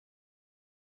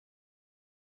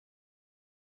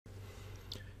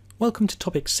Welcome to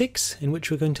topic 6, in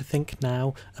which we're going to think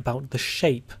now about the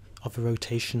shape of a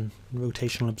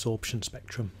rotational absorption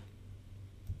spectrum.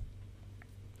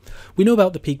 We know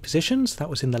about the peak positions, that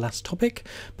was in the last topic,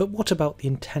 but what about the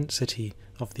intensity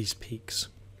of these peaks?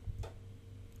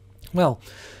 Well,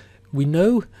 we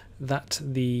know that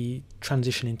the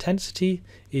transition intensity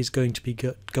is going to be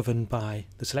governed by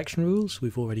the selection rules.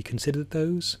 We've already considered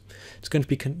those. It's going to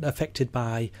be affected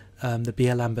by the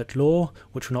Beer-Lambert law,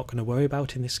 which we're not going to worry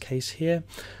about in this case here.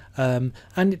 And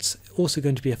it's also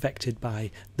going to be affected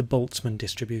by the Boltzmann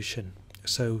distribution.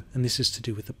 And this is to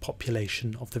do with the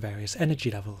population of the various energy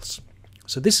levels.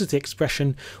 So this is the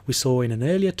expression we saw in an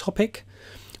earlier topic,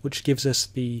 which gives us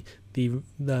the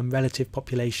relative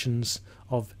populations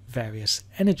of various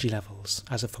energy levels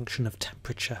as a function of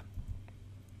temperature.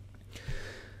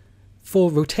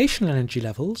 For rotational energy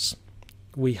levels,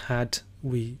 we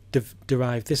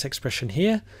derived this expression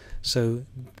here. So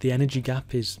the energy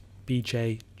gap is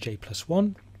Bj j plus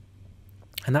 1,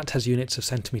 and that has units of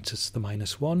centimeters to the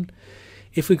minus 1.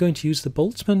 If we're going to use the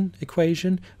Boltzmann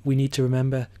equation, we need to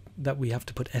remember that we have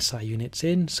to put SI units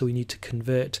in, so we need to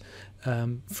convert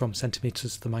from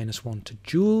centimeters to the minus 1 to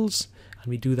joules, and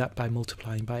we do that by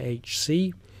multiplying by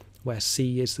hc, where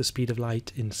c is the speed of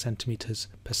light in centimeters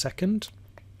per second.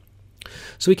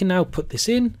 So we can now put this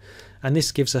in, and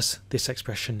this gives us this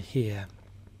expression here.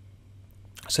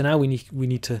 So now we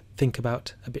need to think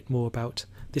about a bit more about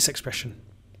this expression.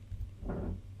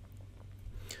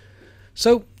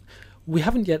 So we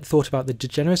haven't yet thought about the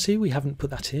degeneracy, we haven't put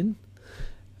that in.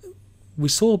 We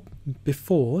saw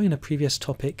before in a previous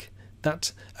topic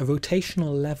that a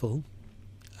rotational level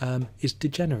is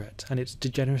degenerate, and it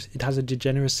has a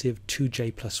degeneracy of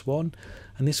 2j plus 1,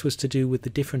 and this was to do with the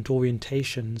different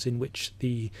orientations in which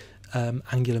the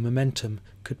angular momentum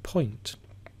could point.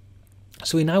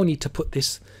 So we now need to put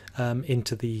this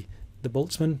into the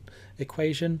Boltzmann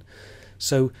equation.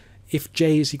 So if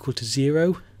j is equal to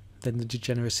 0, then the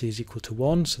degeneracy is equal to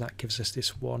 1, so that gives us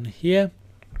this 1 here.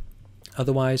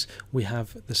 Otherwise, we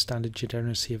have the standard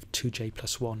degeneracy of 2j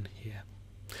plus 1 here.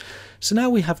 So now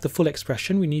we have the full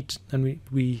expression.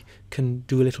 We can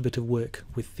do a little bit of work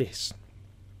with this.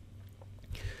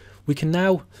 We can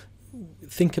now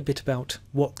think a bit about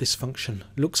what this function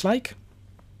looks like,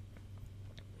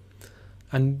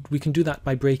 and we can do that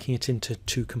by breaking it into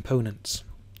two components.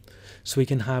 So we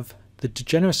can have the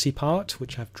degeneracy part,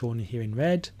 which I've drawn here in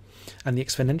red, and the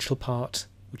exponential part,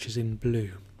 which is in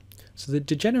blue. So the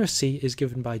degeneracy is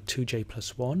given by 2j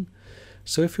plus 1.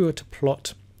 So if we were to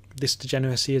plot this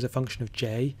degeneracy as a function of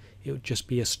j, it would just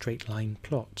be a straight line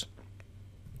plot.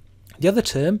 The other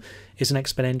term is an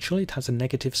exponential. It has a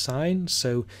negative sign,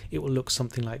 so it will look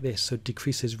something like this. So it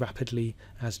decreases rapidly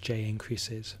as j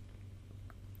increases.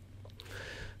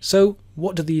 So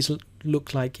what do these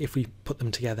look like if we put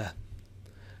them together?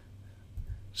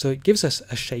 So it gives us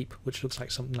a shape which looks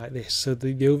like something like this. So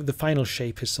the final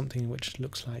shape is something which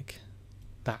looks like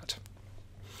that.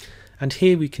 And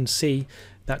here we can see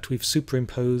that we've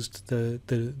superimposed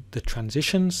the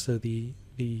transitions, so the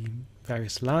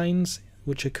various lines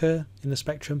which occur in the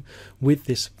spectrum, with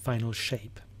this final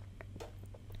shape.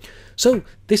 So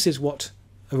this is what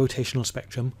a rotational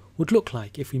spectrum would look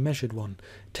like if we measured one,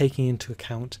 taking into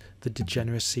account the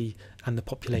degeneracy and the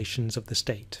populations of the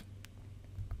state.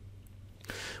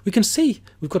 We can see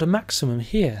we've got a maximum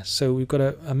here, so we've got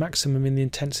a maximum in the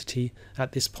intensity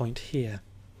at this point here.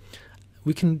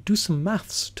 We can do some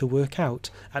maths to work out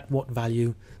at what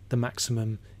value the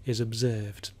maximum is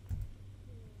observed.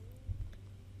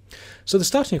 So the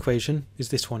starting equation is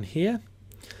this one here,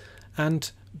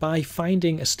 and by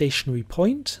finding a stationary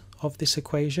point of this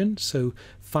equation, so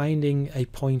finding a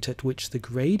point at which the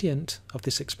gradient of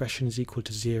this expression is equal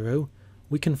to 0,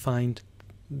 we can find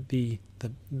the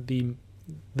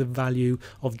value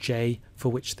of j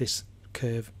for which this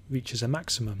curve reaches a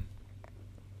maximum.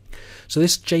 So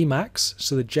this j max,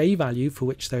 so the j value for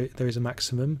which there is a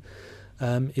maximum,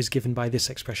 is given by this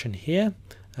expression here,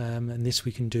 and this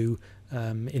we can do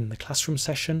in the classroom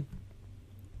session.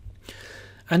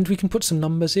 And we can put some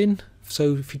numbers in.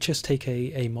 So if you just take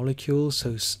a molecule,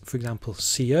 so for example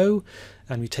CO,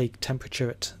 and we take temperature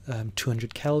at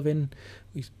 200 Kelvin,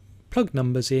 we plug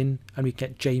numbers in and we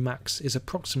get J max is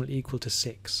approximately equal to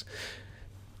 6.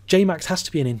 J max has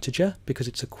to be an integer because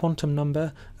it's a quantum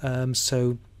number,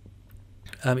 so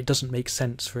it doesn't make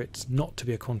sense for it not to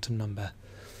be a quantum number.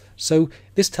 So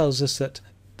this tells us that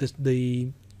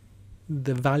the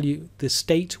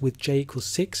state with J equals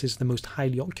 6 is the most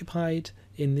highly occupied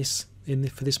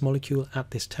for this molecule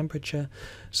at this temperature.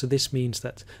 So this means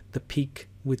that the peak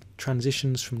with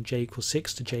transitions from J equals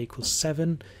 6 to J equals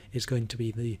 7 is going to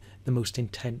be the most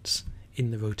intense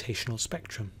in the rotational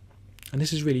spectrum. And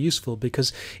this is really useful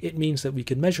because it means that we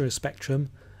can measure a spectrum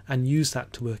and use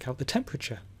that to work out the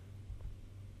temperature.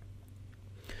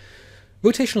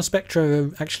 Rotational spectra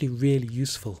are actually really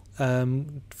useful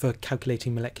for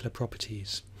calculating molecular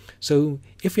properties. So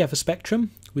if we have a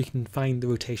spectrum, we can find the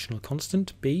rotational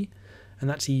constant, B, and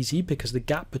that's easy because the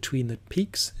gap between the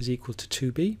peaks is equal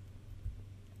to 2B.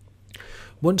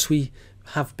 Once we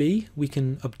have B, we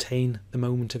can obtain the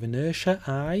moment of inertia,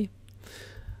 I,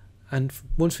 and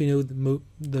once we know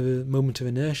the moment of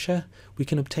inertia, we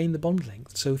can obtain the bond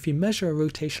length. So if we measure a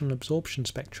rotational absorption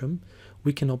spectrum,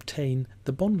 we can obtain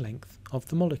the bond length of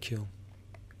the molecule.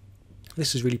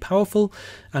 This is really powerful,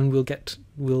 and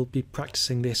we'll be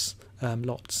practicing this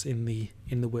lots in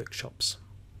the workshops.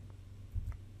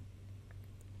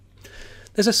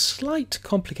 There's a slight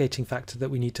complicating factor that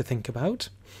we need to think about,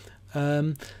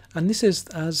 and this is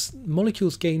as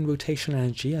molecules gain rotational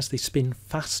energy as they spin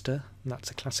faster, and that's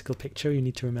a classical picture you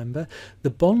need to remember, the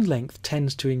bond length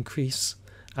tends to increase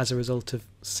as a result of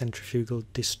centrifugal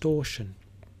distortion.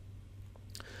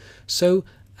 So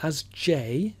as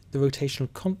J, the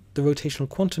rotational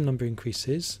quantum number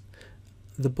increases,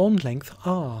 the bond length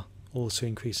R also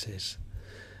increases.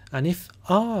 And if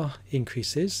R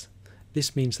increases,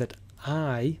 this means that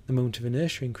I, the moment of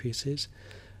inertia, increases,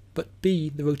 but B,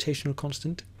 the rotational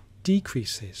constant,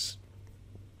 decreases.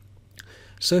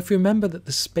 So if you remember that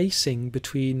the spacing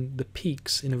between the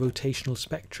peaks in a rotational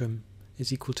spectrum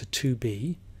is equal to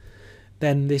 2B,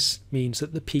 then this means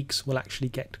that the peaks will actually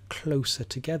get closer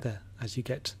together as you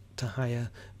get to higher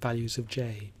values of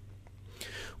J.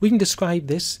 We can describe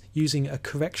this using a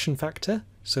correction factor.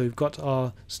 So we've got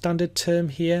our standard term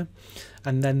here,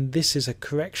 and then this is a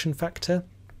correction factor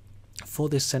for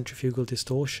this centrifugal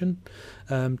distortion.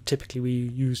 Typically we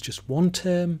use just one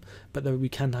term, but we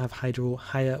can have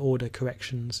higher order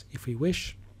corrections if we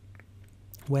wish,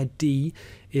 where D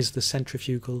is the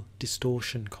centrifugal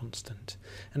distortion constant,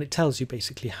 and it tells you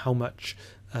basically how much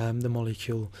the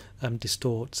molecule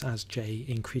distorts as J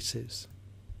increases.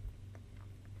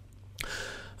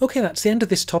 Okay, that's the end of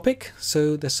this topic.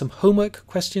 So there's some homework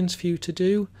questions for you to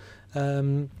do,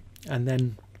 and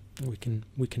then we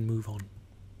can move on.